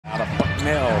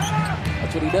getting held.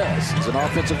 That's what he does. He's an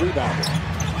offensive rebounder.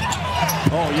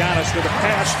 Oh, Giannis with a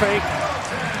pass fake.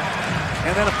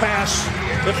 And then a pass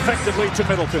effectively to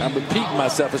Middleton. I'm repeating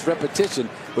myself. It's repetition.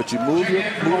 But you move the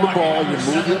ball, you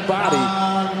move your body.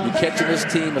 You're catching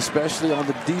this team, especially on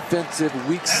the defensive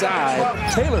weak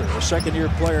side. Taylor, a second-year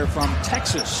player from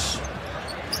Texas.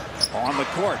 On the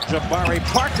court, Jabari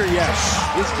Parker, yes.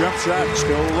 His jump shot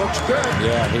still looks good.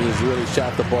 Yeah, he's really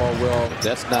shot the ball well.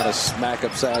 That's not a smack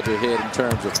upside your head in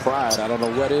terms of pride. I don't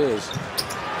know what is.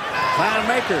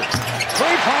 Maker,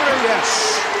 three-pointer,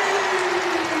 yes.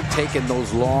 Taking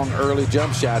those long early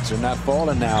jump shots. They're not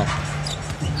falling now.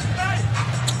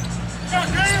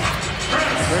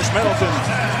 Khris Middleton.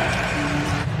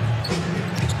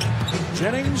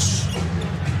 Jennings.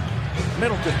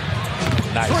 Middleton.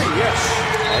 Nice. Three, yes.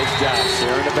 Nice job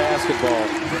sharing the basketball.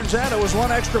 Turns out it was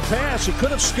one extra pass. He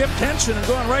could have skipped Henson and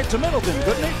gone right to Middleton,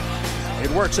 couldn't he?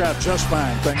 It works out just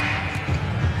fine.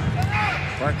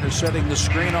 Parker setting the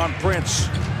screen on Prince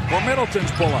for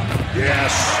Middleton's pull-up.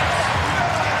 Yes.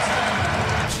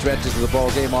 Stretches of the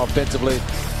ball game offensively.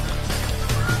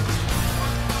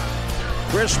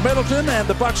 Khris Middleton and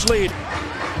the Bucks lead.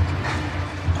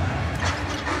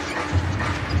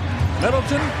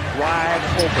 Middleton wide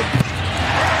open.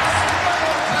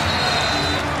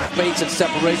 Bates and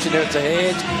separation. There's a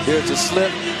hedge. There's a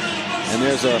slip. And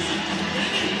there's a...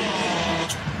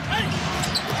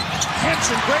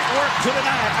 Henson, great work to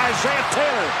deny. Isaiah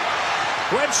Taylor.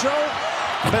 Bledsoe.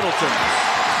 Middleton.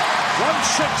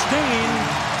 116.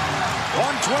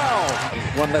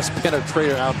 112. One less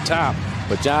penetrator out top.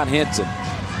 But John Henson.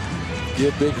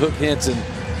 Give Big Hook Henson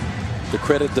the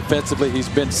credit defensively. He's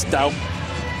been stout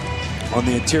on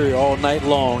the interior all night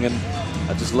long. And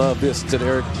I just love this to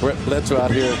Eric Bledsoe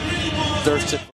out here thirsting.